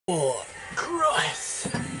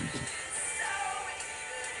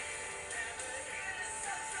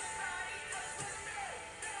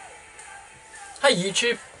Hi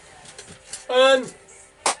YouTube.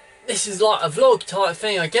 This is like a vlog type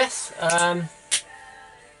thing, I guess.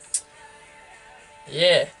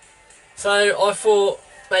 Yeah. So I thought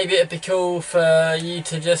maybe it'd be cool for you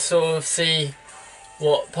to just sort of see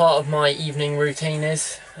what part of my evening routine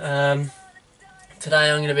is. Today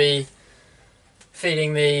I'm going to be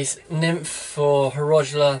feeding these nymph for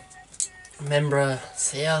Horogula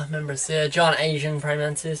membracea, giant Asian praying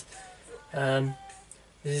mantis.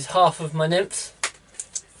 This is half of my nymphs.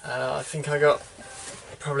 I think I got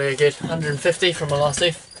probably a good 150 from my last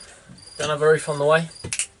roof. Got another roof on the way.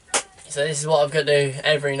 So this is what I've got to do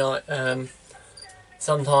every night.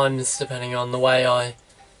 Sometimes, depending on the way I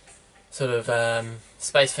sort of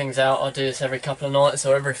space things out, I'll do this every couple of nights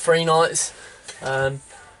or every 3 nights.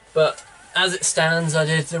 But as it stands, I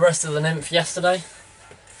did the rest of the nymph yesterday.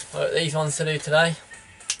 I've got these ones to do today.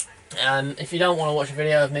 If you don't want to watch a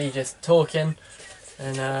video of me just talking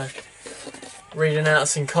and reading out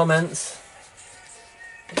some comments,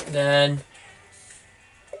 then,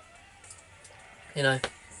 you know,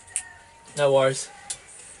 no worries.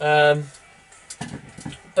 But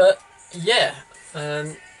yeah,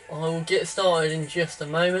 I will get started in just a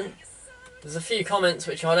moment. There's a few comments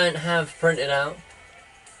which I don't have printed out,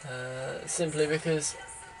 simply because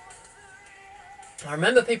I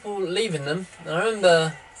remember people leaving them, and I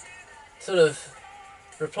remember sort of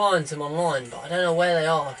replying to them online, but I don't know where they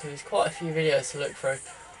are because there's quite a few videos to look through.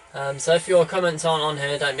 So if your comments aren't on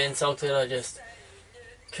here, don't be insulted, I just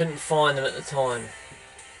couldn't find them at the time.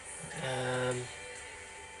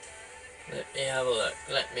 Let me have a look.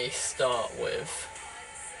 Let me start with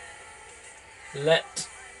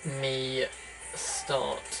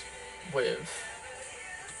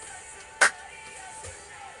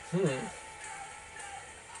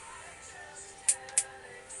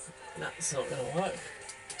that's not gonna work.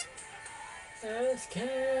 Just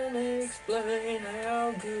can't explain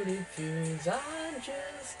how good it feels. I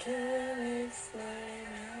just can't explain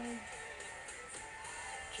how.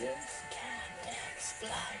 Just can't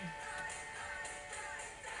explain.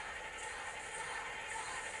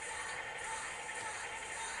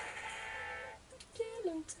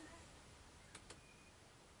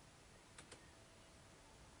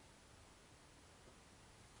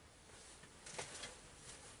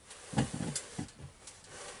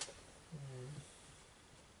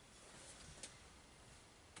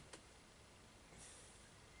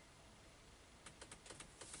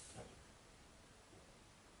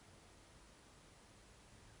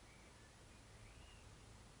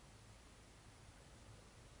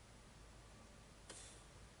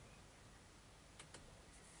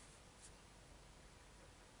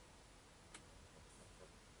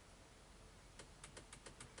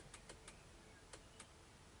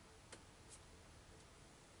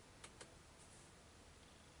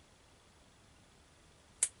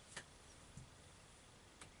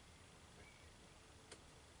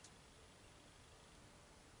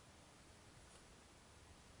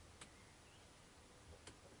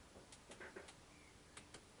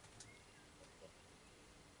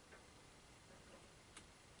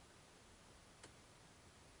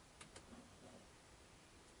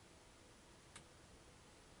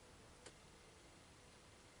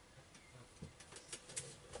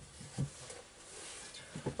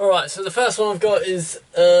 Alright, so the first one I've got is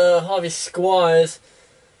Harvey Squires.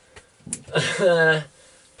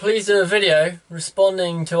 Please do a video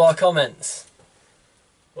responding to our comments.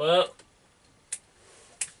 Well,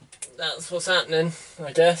 that's what's happening,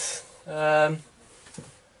 I guess.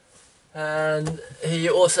 And he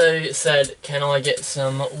also said, can I get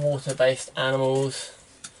some water-based animals?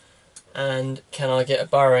 And can I get a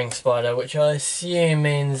burrowing spider? Which I assume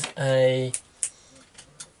means a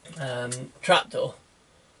trapdoor.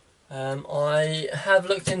 I have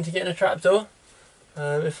looked into getting a trapdoor.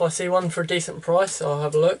 If I see one for a decent price, I'll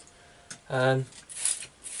have a look. I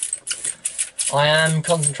am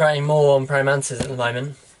concentrating more on praying mantises at the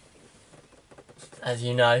moment, as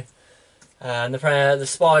you know. The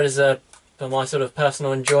spiders are for my sort of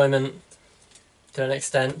personal enjoyment to an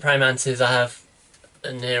extent. Praying mantises I have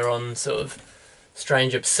a near-on sort of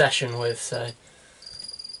strange obsession with, so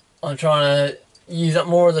I'm trying to use up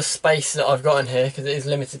more of the space that I've got in here because it is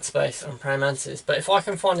limited space on praying mantises. But if I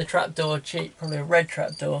can find a trapdoor cheap, probably a red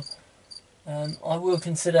trapdoor, I will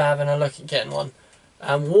consider having a look at getting one.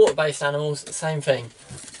 Water-based animals, same thing.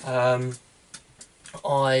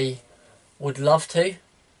 I would love to,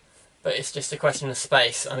 but it's just a question of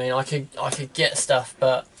space. I mean, I could get stuff,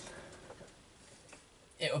 but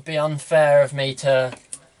it would be unfair of me to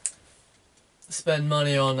spend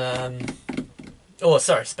money on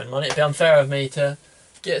it'd be unfair of me to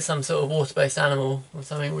get some sort of water-based animal or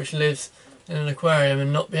something which lives in an aquarium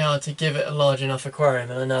and not be able to give it a large enough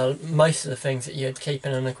aquarium. And I know most of the things that you'd keep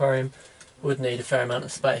in an aquarium would need a fair amount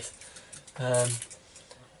of space.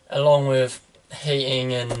 Along with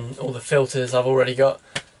heating and all the filters, I've already got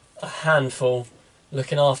a handful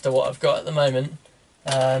looking after what I've got at the moment.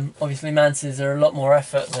 Obviously mantises are a lot more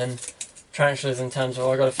effort than tarantulas in terms of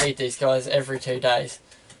I've got to feed these guys every 2 days.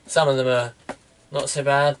 Some of them are not so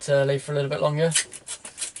bad to leave for a little bit longer.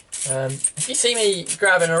 If you see me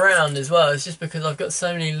grabbing around as well, it's just because I've got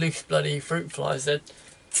so many loose bloody fruit flies that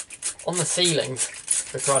on the ceilings,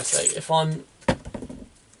 for Christ's sake. If I'm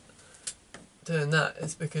doing that,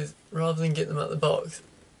 it's because rather than get them out the box,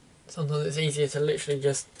 sometimes it's easier to literally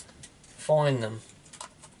just find them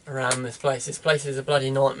around this place. This place is a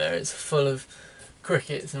bloody nightmare. It's full of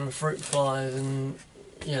crickets and fruit flies and,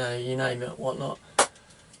 you know, you name it, whatnot.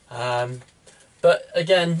 But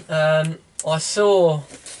again, I saw,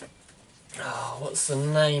 what's the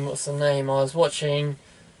name? I was watching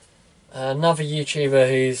another YouTuber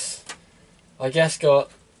who's, I guess, got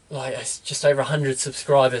like just over 100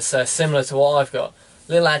 subscribers, so similar to what I've got.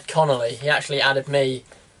 Lil Ad Connolly, he actually added me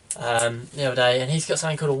the other day, and he's got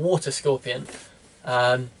something called a water scorpion.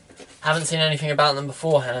 Haven't seen anything about them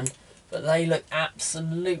beforehand, but they look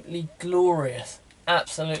absolutely glorious,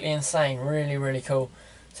 absolutely insane, really, really cool.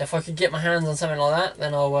 So if I could get my hands on something like that,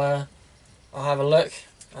 then I'll have a look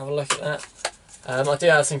at that. I do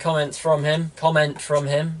have some comments from him,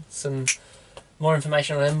 some more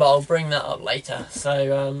information on him, but I'll bring that up later.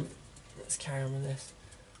 So let's carry on with this.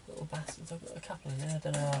 Little bastards, I've got a couple in there, I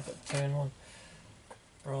don't know how I've got 2 in one.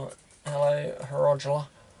 Right, hello, Herogula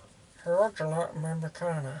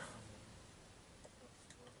Membicana.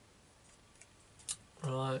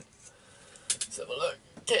 Right, let's have a look.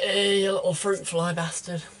 Get here, you little fruit fly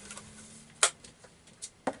bastard.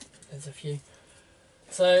 There's a few.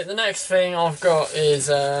 So the next thing I've got is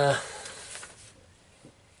Mako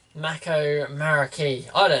Maraki.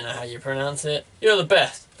 I don't know how you pronounce it. You're the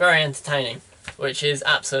best. Very entertaining, which is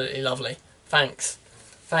absolutely lovely. Thanks,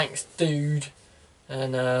 dude.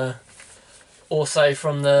 And also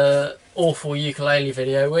from the awful ukulele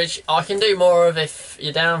video, which I can do more of if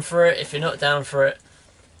you're down for it. If you're not down for it,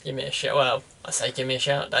 give me a shout. Well, I say give me a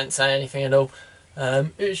shout, don't say anything at all.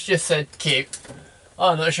 It's just said cute.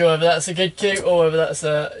 I'm not sure whether that's a good cute or whether that's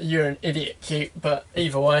a you're an idiot cute, but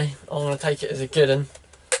either way, I'm going to take it as a good one.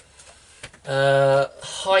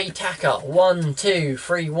 Hi Taka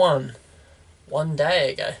 1231. 1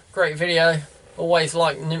 day ago. Great video. Always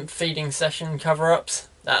like nymph feeding session cover-ups.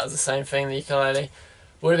 That was the same thing, the ukulele.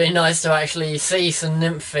 Would have been nice to actually see some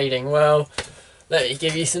nymph feeding. Well, let me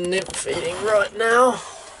give you some nymph feeding right now.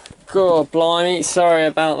 God blimey, sorry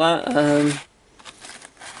about that.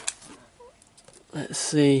 Let's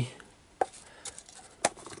see.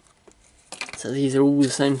 So these are all the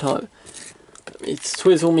same type. It's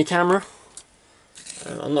twizzle my camera.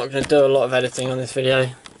 I'm not going to do a lot of editing on this video,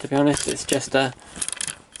 to be honest. It's just a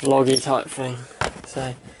vloggy type thing.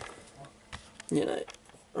 So, you know,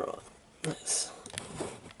 right, let's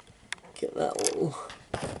get that little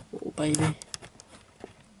baby.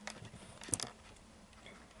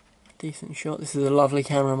 Decent shot. This is a lovely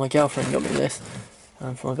camera. My girlfriend got me this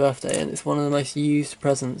for my birthday, and it's one of the most used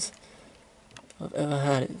presents I've ever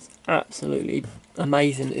had. It's absolutely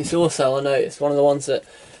amazing. It's also, I know, it's one of the ones that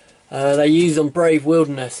they use on Brave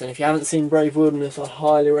Wilderness, and if you haven't seen Brave Wilderness, I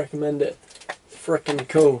highly recommend it. It's freaking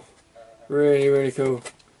cool. Really, really cool.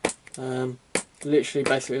 Literally,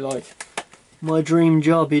 basically like my dream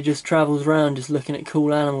job. He just travels around just looking at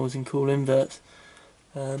cool animals and cool inverts.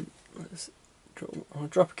 I'll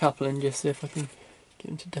drop a couple in just see if I can get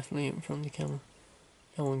him to definitely get in front of the camera.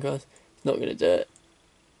 Come on guys, it's not going to do it.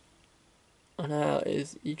 I know how it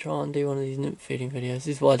is. You try and do one of these nymph feeding videos. This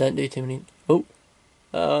is why I don't do too many. Oh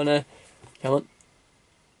no, come on.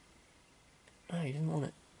 Oh, he doesn't want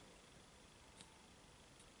it.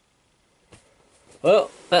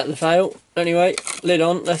 Well, that's a fail. Anyway, lid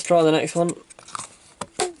on, let's try the next one.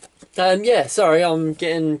 Yeah, sorry, I'm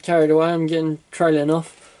getting carried away, I'm getting trailing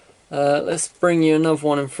off. Let's bring you another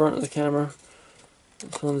one in front of the camera.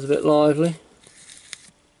 This one's a bit lively.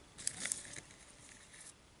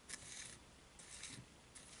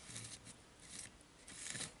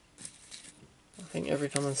 I think every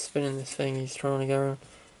time I'm spinning this thing, he's trying to go around.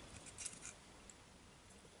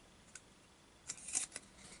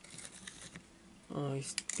 Oh,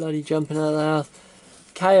 he's bloody jumping out of the house.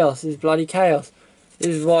 Chaos, this is bloody chaos.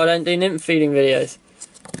 This is why I don't do nymph feeding videos.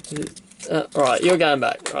 Right, you're going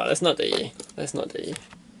back. Right, let's not do you. Let's not do you.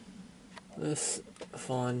 Let's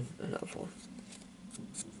find another one.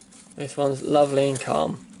 This one's lovely and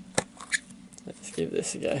calm. Let's give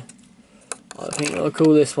this a go. I think I'll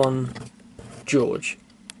call this one George.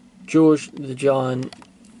 George the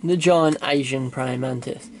giant Asian praying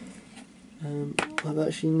mantis. I've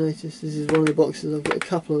actually noticed this is one of the boxes. I've got a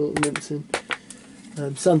couple of little nymphs in.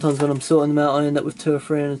 Sometimes when I'm sorting them out I end up with 2 or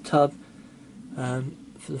 3 in a tub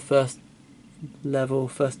for the first level,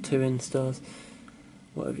 first 2 instars,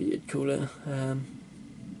 whatever you'd call it.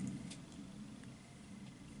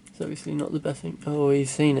 It's obviously not the best thing. Oh,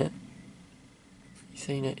 he's seen it. He's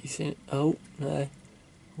seen it. He's seen it. Oh, no.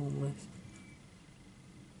 Almost.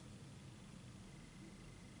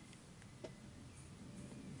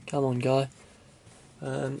 Come on, guy.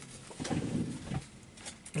 I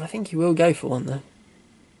think he will go for one, though.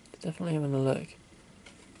 Definitely having a look.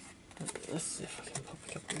 Let's see if I can pop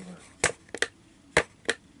a couple more.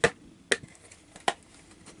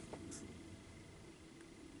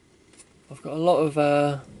 I've got a lot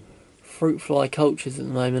of fruit fly cultures at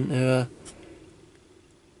the moment who are...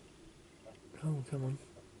 Oh, come on.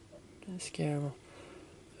 Don't scare them off.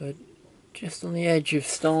 They're just on the edge of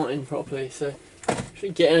starting properly, so actually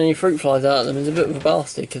getting any fruit flies out of them is a bit of a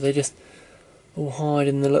bastard because they just all hide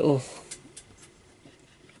in the little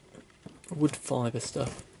wood fibre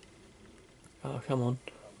stuff. Oh, come on.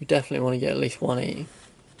 We definitely want to get at least one eating.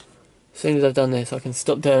 As soon as I've done this, I can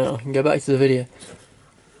stop doing it. I can go back to the video.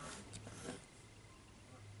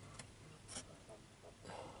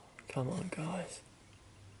 Come on, guys.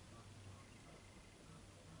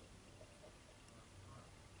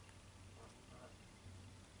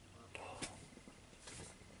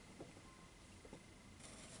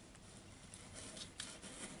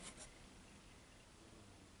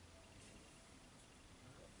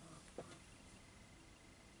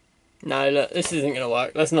 No, look, this isn't going to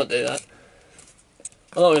work. Let's not do that.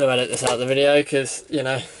 I'm not going to edit this out of the video because, you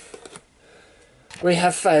know, we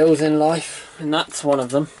have fails in life, and that's one of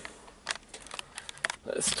them.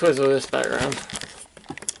 Let's twizzle this back around.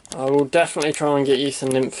 I will definitely try and get you some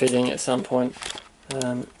nymph feeding at some point.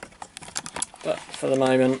 But for the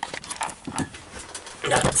moment,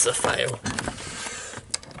 that's a fail.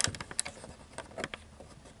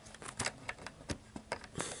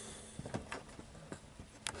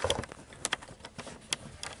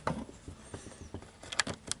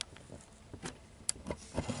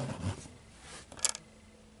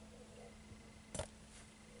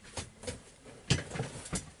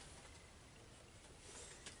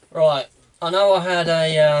 Right, I know I had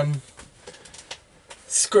a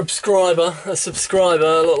subscriber a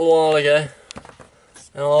little while ago,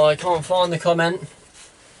 and I can't find the comment.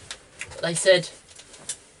 They said,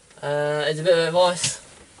 it's a bit of advice,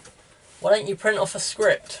 why don't you print off a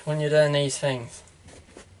script when you're doing these things?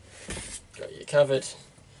 Got you covered.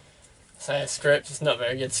 I say a script, it's not a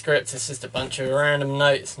very good script, it's just a bunch of random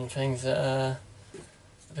notes and things that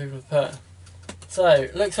people have put. So,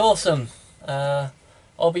 it looks awesome.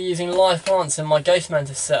 I'll be using live plants in my Ghost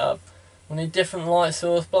Mantis setup. We'll need different light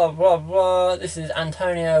source, blah blah blah. This is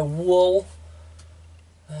Antonio Wool.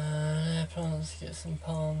 Plants, get some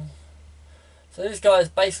palms. So this guy is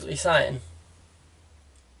basically saying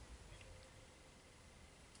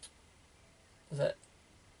that,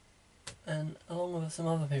 and along with some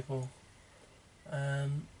other people,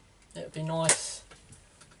 it'd be nice.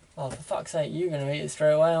 Oh, for fuck's sake, you're going to eat it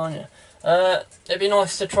straight away, aren't you? It'd be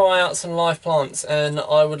nice to try out some live plants, and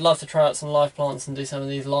I would love to try out some live plants and do some of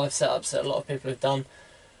these live setups that a lot of people have done.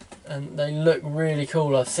 And they look really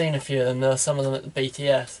cool. I've seen a few of them. There are some of them at the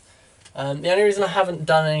BTS. The only reason I haven't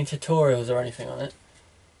done any tutorials or anything on it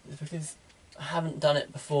is because I haven't done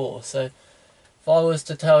it before. So if I was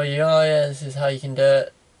to tell you, oh yeah, this is how you can do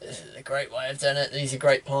it, this is a great way of doing it, these are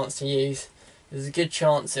great plants to use, there's a good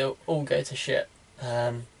chance it'll all go to shit.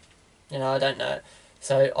 You know, I don't know.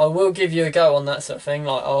 So I will give you a go on that sort of thing.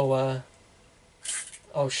 Like I'll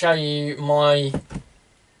show you my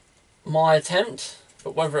attempt,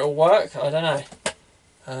 but whether it'll work, I don't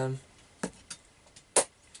know.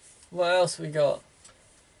 What else we got?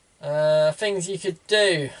 Things you could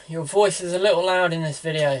do. Your voice is a little loud in this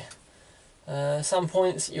video. Some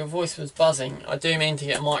points your voice was buzzing. I do mean to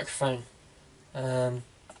get a microphone. I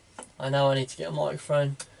know I need to get a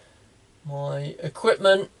microphone. My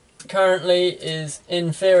equipment currently is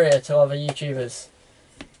inferior to other YouTubers.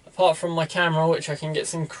 Apart from my camera, which I can get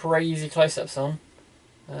some crazy close-ups on,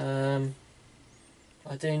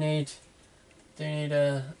 I do need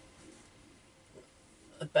a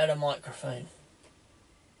better microphone.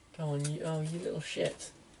 Come on, you little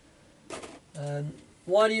shit.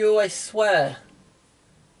 Why do you always swear?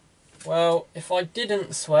 Well, if I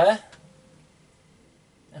didn't swear,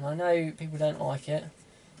 and I know people don't like it,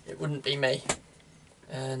 it wouldn't be me.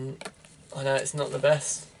 And I know it's not the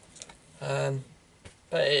best, but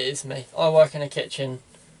it is me. I work in a kitchen.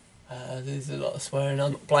 There's a lot of swearing.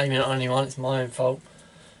 I'm not blaming it on anyone, it's my own fault.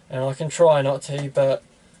 And I can try not to, but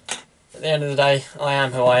at the end of the day, I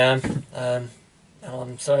am who I am. And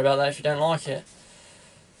I'm sorry about that if you don't like it.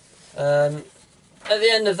 At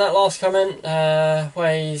the end of that last comment,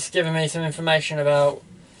 where he's given me some information about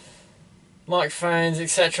microphones,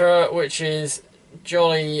 etc., which is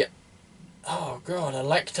jolly, oh god,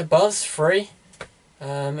 Electabuzz free.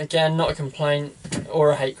 Again, not a complaint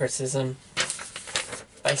or a hate criticism.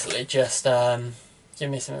 Basically just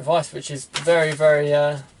give me some advice, which is very, very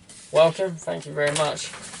welcome. Thank you very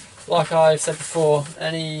much. Like I've said before,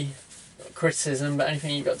 any criticism, but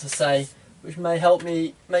anything you've got to say which may help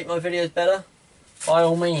me make my videos better, by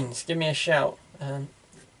all means, give me a shout.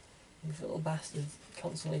 These little bastards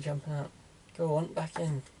constantly jumping out. Go on, back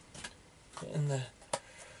in. Get in there.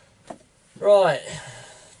 Right.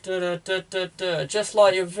 Just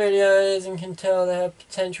like your videos, and can tell they have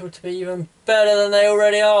potential to be even better than they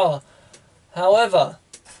already are. However,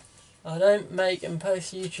 I don't make and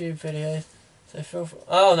post YouTube videos, so feel free.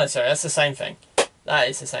 Oh no, sorry, that's the same thing. That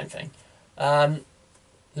is the same thing.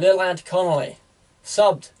 Lil Ad Connolly,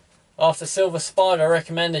 subbed after Silver Spider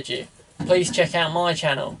recommended you. Please check out my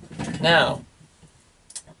channel. Now,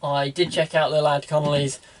 I did check out Lil Ad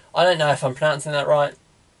Connolly's. I don't know if I'm pronouncing that right.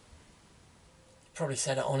 Probably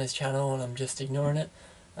said it on his channel and I'm just ignoring it.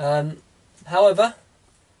 However,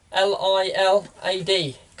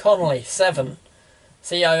 Lilad Connolly 7,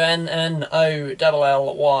 CONNOLLY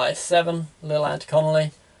 7, Lil Ad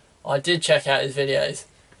Connolly. I did check out his videos,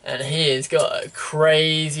 and he's got a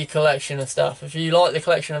crazy collection of stuff. If you like the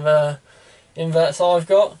collection of inverts I've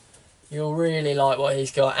got, you'll really like what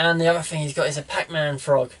he's got. And the other thing he's got is a Pac-Man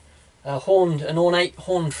frog, an ornate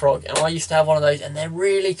horned frog, and I used to have one of those, and they're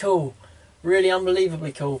really cool. Really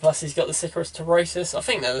unbelievably cool. Plus he's got the Sicarus Taurosis. I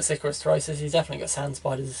think they're the Sicarus Taurosis. He's definitely got sand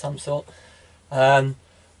spiders of some sort. The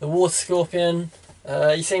Water Scorpion.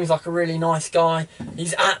 He seems like a really nice guy.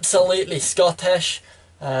 He's absolutely Scottish.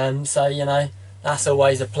 So, you know, that's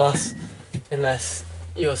always a plus. Unless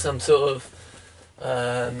you're some sort of,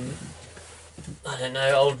 I don't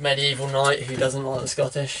know, old medieval knight who doesn't like the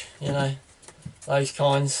Scottish. You know, those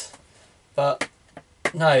kinds. But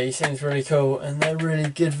no, he seems really cool, and they're really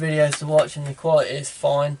good videos to watch, and the quality is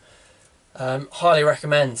fine. Highly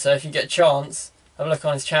recommend. So if you get a chance, have a look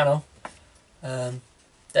on his channel.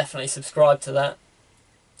 Definitely subscribe to that.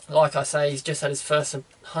 Like I say, he's just had his first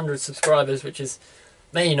 100 subscribers, which is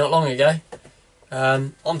me not long ago.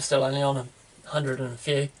 I'm still only on 100 and a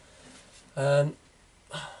few. But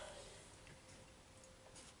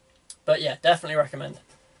yeah, definitely recommend.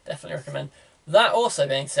 Definitely recommend. That also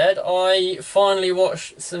being said, I finally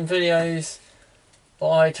watched some videos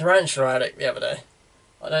by Tarantula Addict the other day.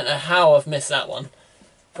 I don't know how I've missed that one.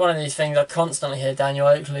 It's one of these things I constantly hear Daniel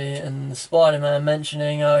Oakley and Spider-Man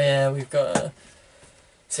mentioning, oh yeah, we've got a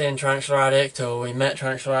seeing Tarantula Addict, or we met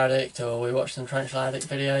Tarantula Addict, or we watched some Tarantula Addict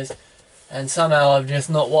videos, and somehow I've just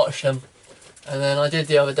not watched them. And then I did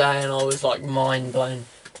the other day and I was like mind blown.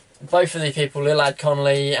 Both of these people, Lil Ad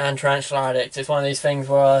Connolly and Tarantula Addict, it's one of these things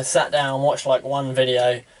where I sat down and watched like one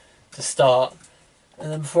video to start,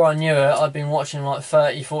 and then before I knew it, I'd been watching like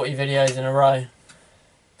 30, 40 videos in a row,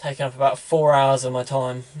 taking up about 4 hours of my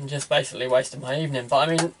time, and just basically wasted my evening. But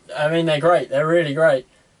I mean they're great, they're really great,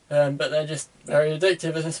 but they're just very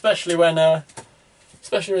addictive, and especially when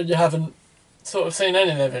you haven't sort of seen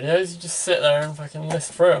any of their videos, you just sit there and fucking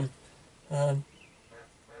list through them.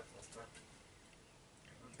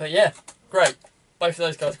 But yeah, great. Both of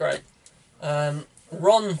those guys great.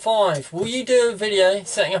 Ron5, will you do a video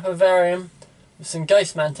setting up a vivarium with some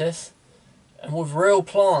ghost mantis and with real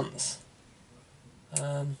plants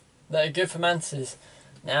that are good for mantises?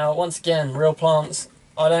 Now, once again, real plants,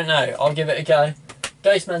 I don't know. I'll give it a go.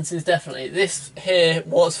 Ghost mantises, definitely. This here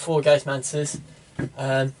was for ghost mantises.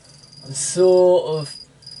 I'm sort of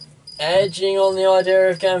edging on the idea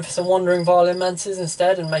of going for some wandering violin mantises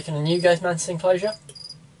instead and making a new ghost mantis enclosure.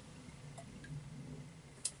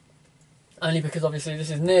 Only because obviously this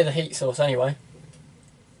is near the heat source anyway.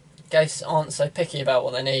 Ghosts aren't so picky about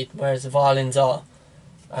what they need, whereas the violins are.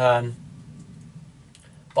 But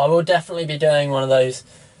I will definitely be doing one of those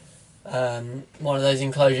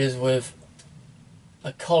enclosures with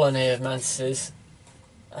a colony of mantises,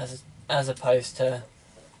 as opposed to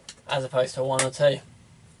one or two.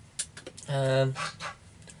 Right, I'm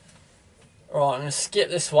going to skip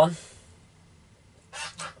this one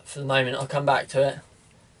for the moment. I'll come back to it.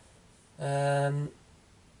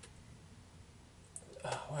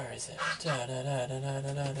 Where is it? I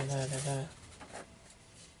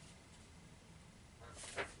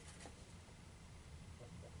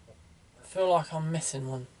feel like I'm missing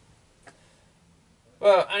one.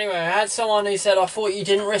 Well, anyway, I had someone who said, I thought you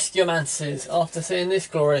didn't risk your mantises after seeing this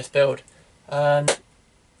glorious build. The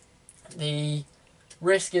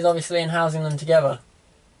risk is obviously in housing them together.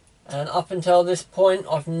 And up until this point,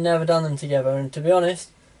 I've never done them together. And to be honest,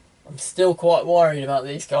 I'm still quite worried about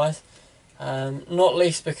these guys. Not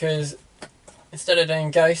least because instead of doing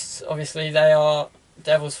ghosts, obviously they are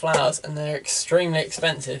devil's flowers and they're extremely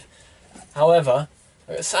expensive. However,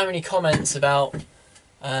 I've got so many comments about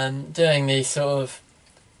doing these sort of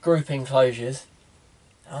grouping closures.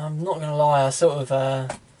 I'm not going to lie, I sort of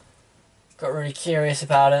got really curious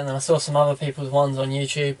about it, and then I saw some other people's ones on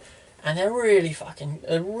YouTube, and they're really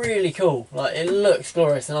cool. Like, it looks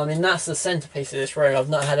glorious, and I mean that's the centerpiece of this room. I've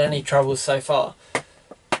not had any troubles so far,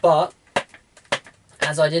 but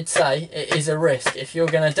as I did say, it is a risk. If you're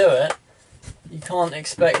going to do it, you can't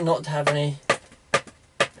expect not to have any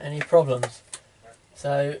problems.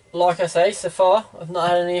 So, like I say, so far I've not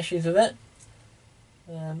had any issues with it,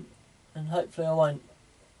 and hopefully I won't.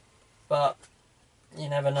 But you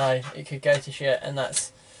never know, it could go to shit, and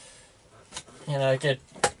that's, you know, a good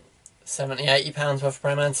 £70–80 worth of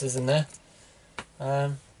praying mantises in there.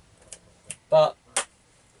 But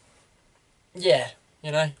yeah,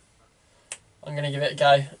 you know, I'm going to give it a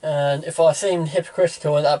go, and if I seemed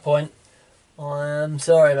hypocritical at that point, I'm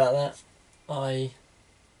sorry about that. I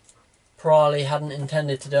probably hadn't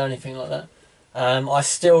intended to do anything like that. I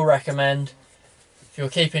still recommend, if you're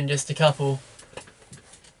keeping just a couple,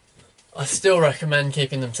 I still recommend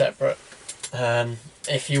keeping them separate.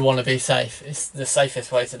 If you want to be safe, it's the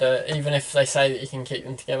safest way to do it, even if they say that you can keep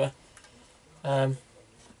them together.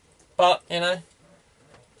 But, you know,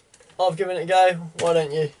 I've given it a go, why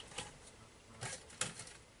don't you?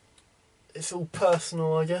 It's all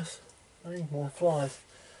personal, I guess. I need more flies.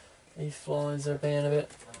 These flies are being a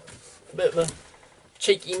bit of a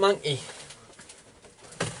cheeky monkey.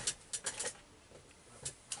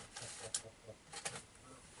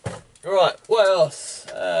 Right, what else?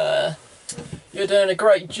 You're doing a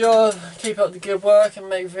great job. Keep up the good work and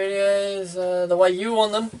make videos the way you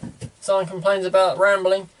want them. Someone complains about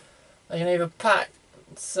rambling, they can either pack.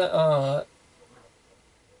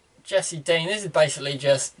 Jesse Dean, this is basically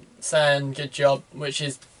just saying good job, which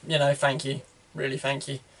is, you know, thank you. Really thank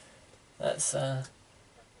you. That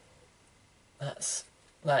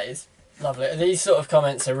is lovely. These sort of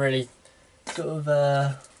comments are really sort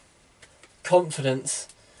of confidence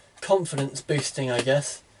boosting, I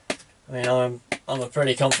guess. I mean, I'm a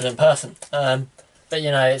pretty confident person, but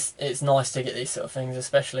you know, it's nice to get these sort of things,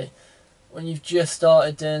 especially when you've just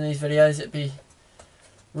started doing these videos. It'd be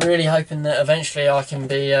really hoping that eventually I can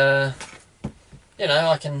be, you know,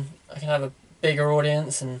 I can have a bigger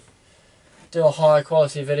audience and do a higher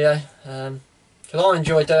quality video, because I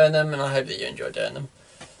enjoy doing them, and I hope that you enjoy doing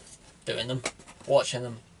them, watching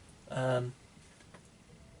them.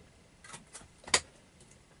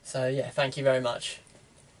 So yeah, thank you very much.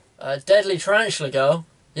 Deadly Tarantula Girl.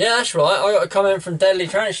 Yeah, that's right, I got a comment from Deadly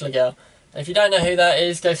Tarantula Girl. If you don't know who that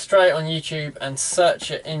is, go straight on YouTube and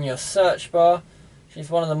search it in your search bar. She's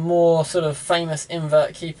one of the more sort of famous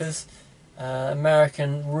invert keepers.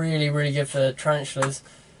 American, really good for tarantulas.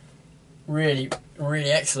 Really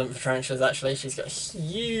excellent for tarantulas, actually. She's got a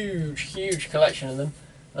huge collection of them,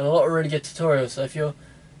 and a lot of really good tutorials. So if you're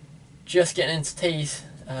just getting into teas,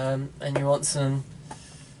 and you want some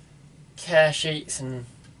care sheets and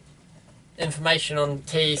information on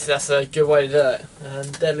teas, that's a good way to do it.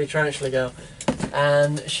 Deadly Tarantula Girl.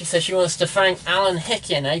 And she says she wants to thank Alan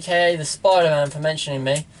Hickin, aka the Spider-Man, for mentioning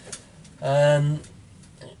me. I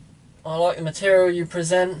like the material you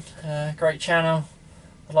present, great channel.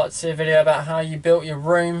 I'd like to see a video about how you built your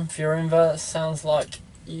room for your inverts. Sounds like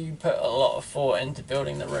you put a lot of thought into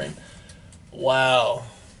building the room. Wow,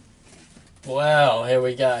 here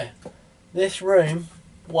we go. This room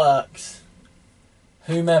works.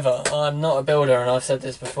 Whomever, I'm not a builder, and I've said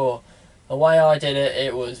this before. The way I did it,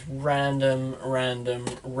 it was random. I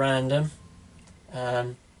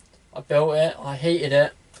built it, I heated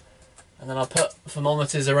it, and then I put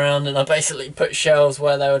thermometers around, and I basically put shelves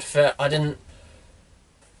where they would fit. I didn't,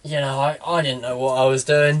 you know, I didn't know what I was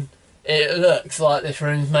doing. It looks like this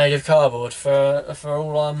room's made of cardboard for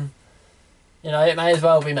all you know, it may as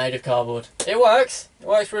well be made of cardboard. It works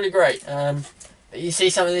really great. But you see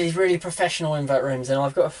some of these really professional invert rooms, and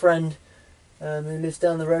I've got a friend who lives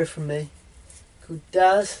down the road from me called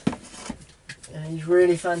Daz, and he's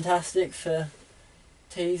really fantastic for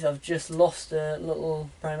teas. I've just lost a little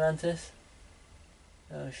praying mantis.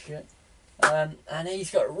 Oh shit. And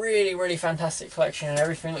he's got really fantastic collection, and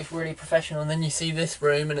everything looks really professional. And then you see this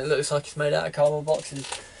room and it looks like it's made out of cardboard boxes.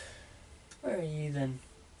 Where are you then?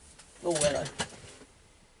 Oh, hello.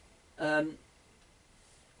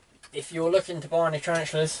 if you're looking to buy any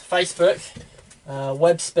tarantulas, Facebook,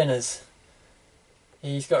 Web Spinners.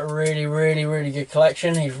 He's got a really good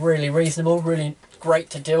collection. He's really reasonable, really great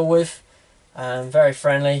to deal with, very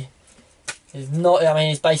friendly. He's not, I mean,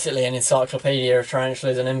 he's basically an encyclopedia of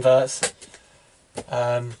tarantulas and inverts.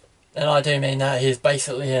 And I do mean that. He's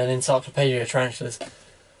basically an encyclopedia of tarantulas.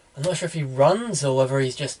 I'm not sure if he runs or whether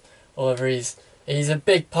he's just, or whether he's a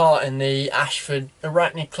big part in the Ashford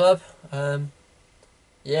Arachnid Club.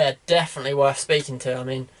 Yeah, definitely worth speaking to. I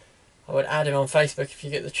mean, I would add him on Facebook if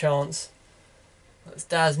you get the chance. That's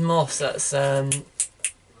Daz Moss. That's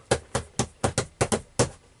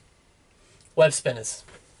Web Spinners.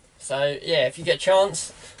 So yeah, if you get a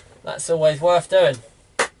chance, that's always worth doing.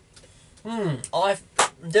 I'm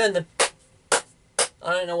doing the.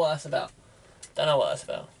 I don't know what that's about. Don't know what that's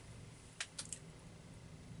about.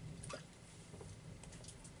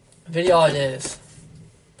 Video ideas.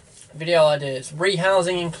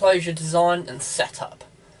 Rehousing, enclosure design and setup.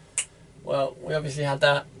 Well, we obviously had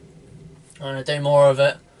that. I'm going to do more of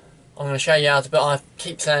it. I'm going to show you how to build. I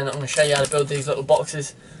keep saying that I'm going to show you how to build these little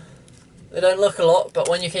boxes. They don't look a lot, but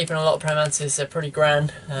when you're keeping a lot of praying mantises, they're pretty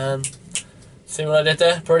grand. See what I did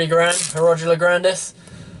there? Pretty grand. Herodula grandis.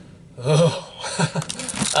 Oh.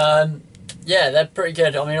 Yeah, they're pretty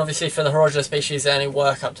good. I mean, obviously for the Herodula species, they only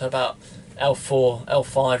work up to about L4,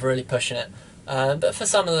 L5, really pushing it. But for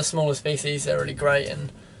some of the smaller species, they're really great.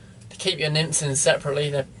 And to keep your nymphs in separately,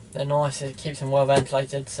 they're nice. It keeps them well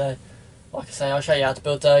ventilated. So, like I say, I'll show you how to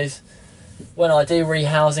build those. When I do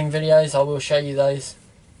rehousing videos, I will show you those.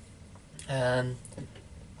 I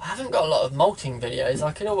haven't got a lot of molting videos.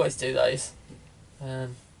 I could always do those.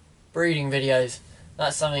 Breeding videos.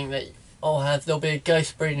 That's something that I'll have. There'll be a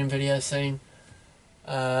ghost breeding video soon.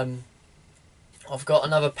 I've got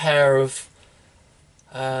another pair of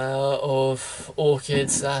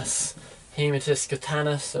orchids. That's Hematus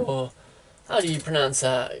scotanus, or how do you pronounce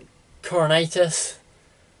that? Coronatus.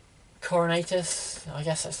 I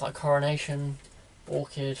guess that's like coronation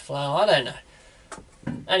orchid flower. I don't know.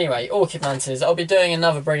 Anyway, orchid mantises. I'll be doing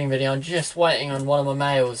another breeding video. I'm just waiting on one of my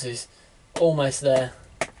males who's almost there.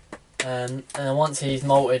 And once he's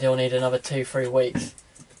molted, he'll need another 2-3 weeks.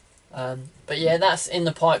 But yeah, that's in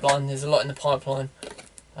the pipeline. There's a lot in the pipeline.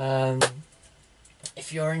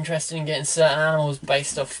 If you're interested in getting certain animals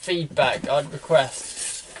based off feedback, I'd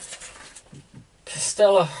request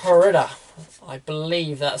Pistella horrida. I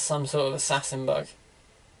believe that's some sort of assassin bug.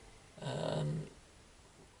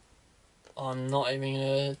 I'm not even going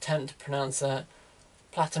to attempt to pronounce that.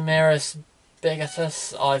 Platamerus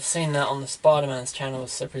bigotus. I've seen that on the Spider-Man's channel,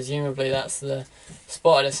 so presumably that's the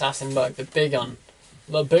spotted assassin bug, the big one.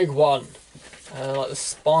 The big one. Like the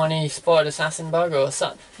spiny spotted assassin bug or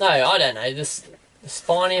something. No, I don't know. The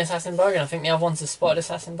spiny assassin bug, and I think the other one's the spotted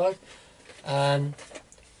assassin bug.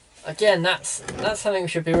 Again, that's something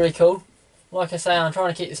which should be really cool. Like I say, I'm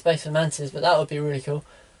trying to keep the space for mantises, but that would be really cool.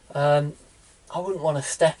 I wouldn't want to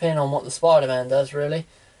step in on what the Spider-Man does, really.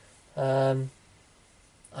 I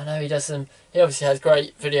know he does some. He obviously has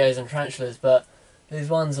great videos on tarantulas, but his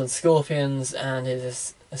ones on scorpions and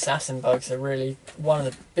his assassin bugs are really one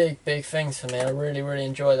of the big things for me. I really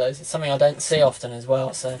enjoy those. It's something I don't see often as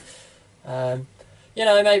well. So, you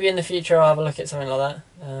know, maybe in the future I'll have a look at something like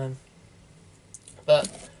that. But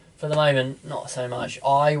for the moment, not so much.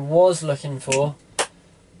 I was looking for.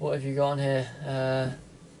 What have you got on here?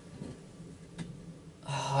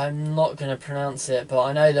 I'm not going to pronounce it, but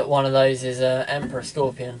I know that one of those is Emperor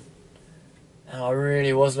Scorpion. And I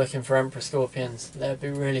really was looking for Emperor Scorpions. They'd be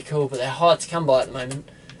really cool, but they're hard to come by at the moment.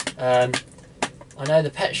 I know the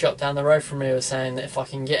pet shop down the road from me was saying that if I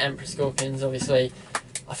can get Emperor Scorpions, obviously,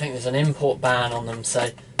 I think there's an import ban on them, so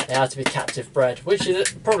they have to be captive bred, which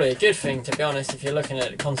is probably a good thing, to be honest, if you're looking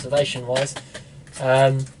at it conservation-wise.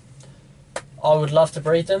 I would love to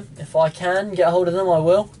breed them. If I can get a hold of them, I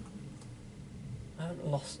will. I haven't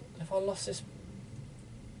lost... Have I lost this?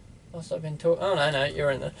 Whilst I've been talking... Oh, no,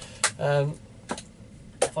 you're in there.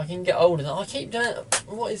 If I can get hold of them... I keep doing...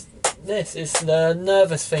 What is this? It's the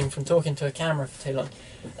nervous thing from talking to a camera for too long.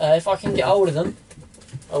 If I can get hold of them,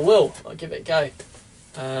 I will. I'll give it a go.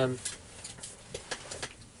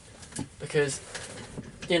 Because,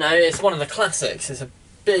 you know, it's one of the classics. It's a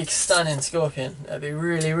big, stunning scorpion. It'd be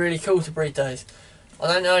really cool to breed those. I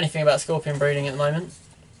don't know anything about scorpion breeding at the moment,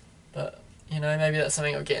 but, you know, maybe that's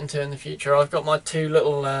something I'll get into in the future. I've got my two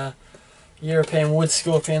little European wood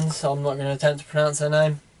scorpions, so I'm not going to attempt to pronounce their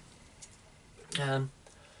name.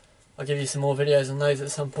 I'll give you some more videos on those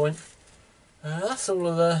at some point. That's all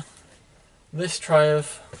of this tray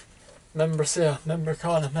of Membracea,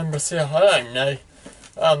 I don't know.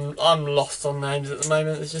 I'm lost on names at the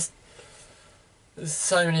moment. There's There's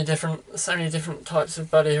so many different types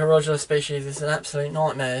of bloody Herodula species. It's an absolute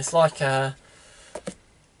nightmare. It's like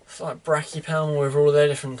Brachypelma with all their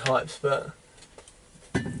different types, but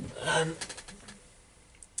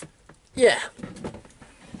yeah.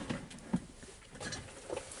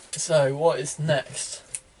 So what is next?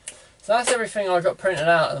 So that's everything I got printed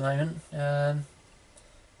out at the moment.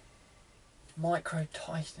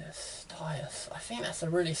 Microtitus, I think that's a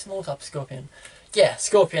really small type of scorpion. Yeah,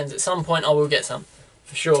 scorpions. At some point I will get some,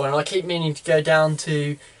 for sure. And I keep meaning to go down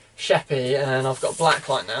to Sheppey, and I've got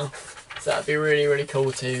blacklight now, so that'd be really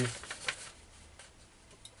cool to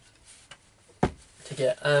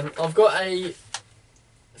get. I've got a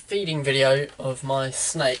feeding video of my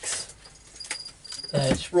snakes.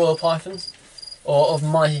 Just royal pythons, or of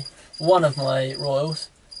one of my royals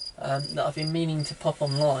that I've been meaning to pop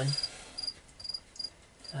online.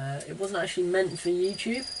 It wasn't actually meant for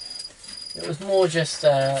YouTube. It was more just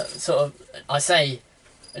sort of, I say,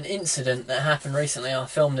 an incident that happened recently. I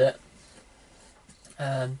filmed it.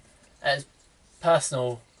 It's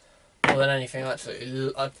personal more than anything. I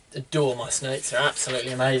adore my snakes. They're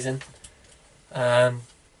absolutely amazing. And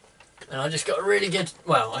I just got a really good,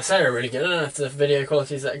 well, I say they're really good, I don't know if the video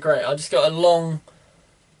quality is that great. I just got a long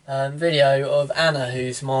video of Anna,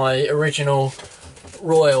 who's my original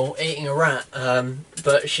royal, eating a rat.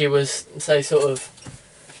 But she was so sort of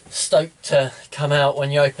stoked to come out when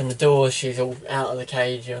you open the doors. She's all out of the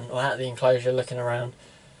cage or out of the enclosure looking around.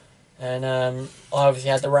 And I obviously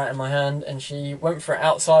had the rat in my hand, and she went for it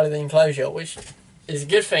outside of the enclosure, which is a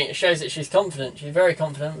good thing. It shows that she's confident. She's very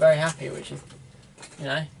confident, very happy, which is, you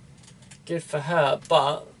know, good for her.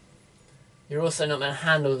 But you're also not going to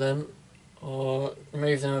handle them or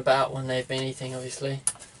move them about when they've been eating, obviously.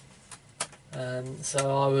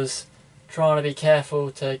 So I was trying to be careful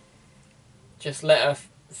to just let her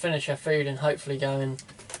finish her food and hopefully go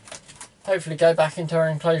back into her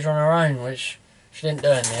enclosure on her own, which she didn't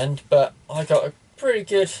do in the end. But I got a pretty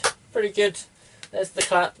good, there's the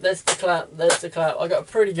clap, there's the clap, there's the clap. I got a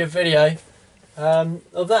pretty good video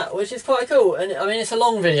of that, which is quite cool. And I mean, it's a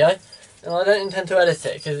long video, and I don't intend to edit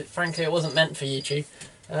it because frankly it wasn't meant for YouTube.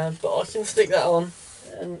 But I can stick that on,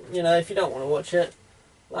 and you know, if you don't want to watch it,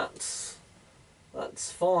 that's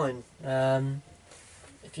fine.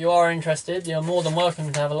 If you are interested, you're more than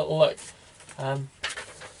welcome to have a little look. Yeah,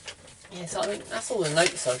 so I think that's all the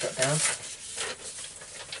notes I've got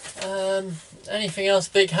down. Anything else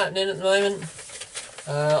big happening at the moment?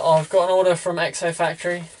 I've got an order from Exo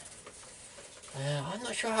Factory. I'm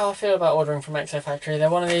not sure how I feel about ordering from Exo Factory. They're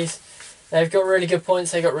one of these, they've got really good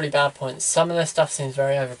points, they've got really bad points. Some of their stuff seems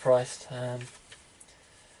very overpriced.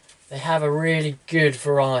 They have a really good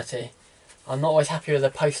variety. I'm not always happy with the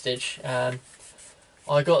postage.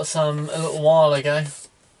 I got some a little while ago.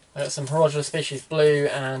 I got some Herodula species blue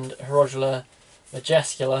and Herodula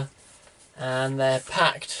majuscula, and they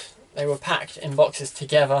were packed in boxes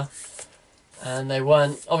together, and they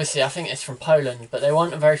weren't, obviously I think it's from Poland, but they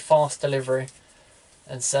weren't a very fast delivery,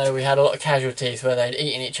 and so we had a lot of casualties where they'd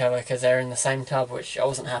eaten each other because they're in the same tub, which I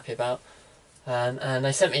wasn't happy about. And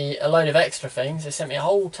they sent me a load of extra things. They sent me a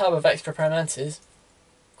whole tub of extra Praemances.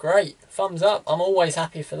 Great, thumbs up, I'm always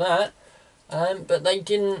happy for that. But they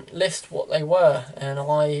didn't list what they were, and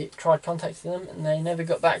I tried contacting them and they never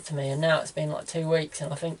got back to me, and now it's been like 2 weeks,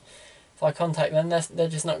 and I think if I contact them they're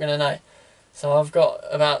just not going to know. So I've got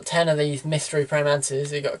about 10 of these mystery Praemances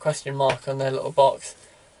who got a question mark on their little box,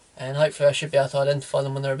 and hopefully I should be able to identify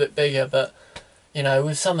them when they're a bit bigger. But you know,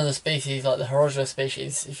 with some of the species like the Herodula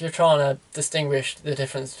species, if you're trying to distinguish the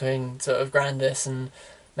difference between sort of Grandis and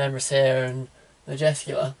Membracea and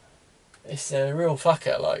Majuscula, it's a real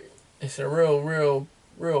fucker. Like, it's a real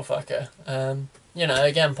fucker. You know,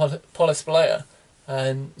 again, Polyspelea.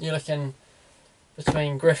 You're looking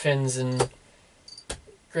between Griffins and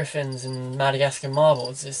Madagascar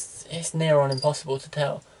marbles. It's near on impossible to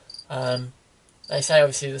tell. They say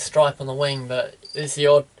obviously the stripe on the wing, but it's the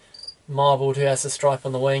odd marbled who has the stripe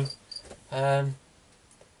on the wing. So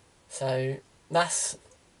that's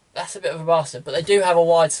a bit of a bastard. But they do have a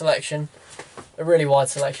wide selection, a really wide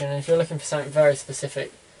selection, and if you're looking for something very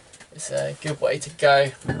specific, it's a good way to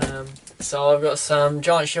go. So I've got some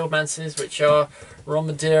giant shieldmances, which are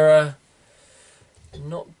Romadera,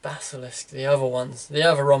 not basilisk, the other ones, the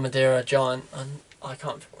other Romadera giant, and I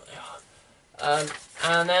can't think what they are.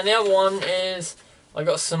 And then the other one is, I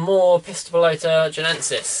got some more Pistolata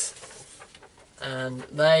Genensis, and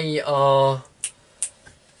they are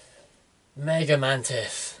Mega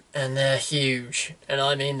Mantis, and they're huge, and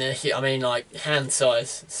I mean they're huge, I mean like hand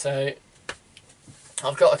size. So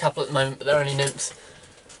I've got a couple at the moment, but they're only nymphs.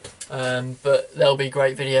 But they'll be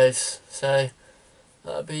great videos. So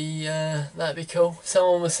That'd be cool.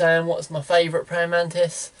 Someone was saying, what's my favourite praying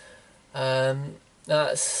mantis?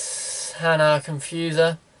 That's Hannah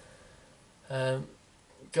Confuser.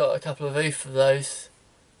 Got a couple of oof of those.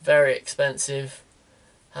 Very expensive.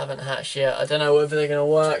 Haven't hatched yet. I don't know whether they're going to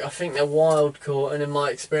work. I think they're wild caught, and in my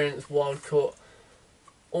experience, wild caught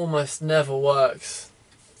almost never works.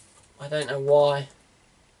 I don't know why.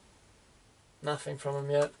 Nothing from them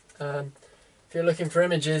yet. If you're looking for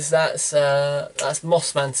images, that's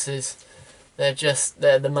moss mantises. They're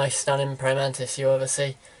the most stunning praying mantis you'll ever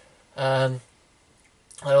see. I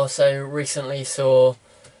also recently saw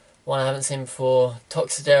one I haven't seen before,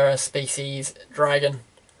 Toxidera species dragon.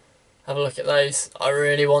 Have a look at those. I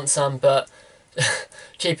really want some, but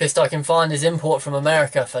cheapest I can find is import from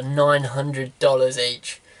America for $900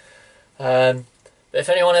 each. But if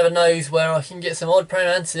anyone ever knows where I can get some odd praying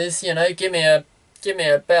mantises, you know, give me a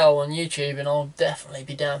bell on YouTube and I'll definitely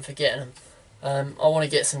be down for getting them. I want to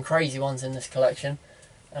get some crazy ones in this collection,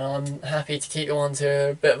 and I'm happy to keep the ones who are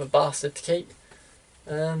a bit of a bastard to keep.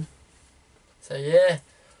 So yeah,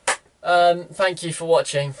 thank you for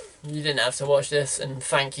watching. You didn't have to watch this, and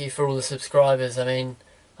thank you for all the subscribers. I mean,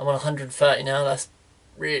 I'm on 130 now, that's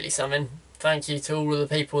really something. Thank you to all of the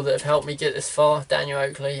people that have helped me get this far. Daniel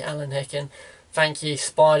Oakley, Alan Hicken. Thank you,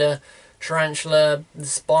 Spider, Tarantula, the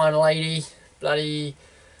Spider Lady, bloody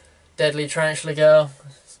Deadly Tarantula Girl.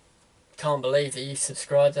 Can't believe that you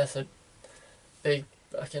subscribed, that's a big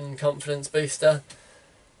fucking confidence booster.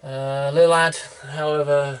 Lil Lad,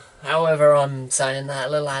 however I'm saying that,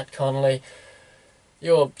 Lil Lad Connolly,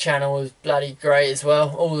 your channel was bloody great as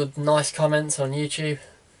well. All the nice comments on YouTube,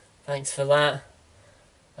 thanks for that.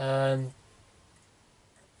 Oh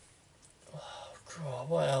God,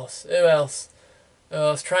 what else? Who else?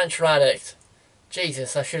 Tarantula Addict.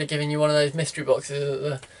 Jesus, I should have given you one of those mystery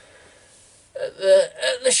boxes at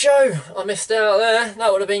the show. I missed out there.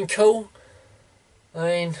 That would have been cool. I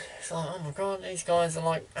mean, it's like, oh my God, these guys are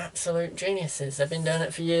like absolute geniuses. They've been doing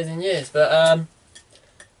it for years and years. But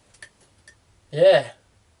yeah,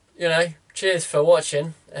 you know, cheers for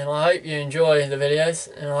watching, and I hope you enjoy the videos,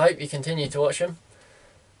 and I hope you continue to watch them.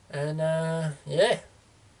 And yeah,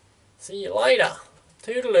 see you later.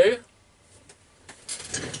 Toodaloo.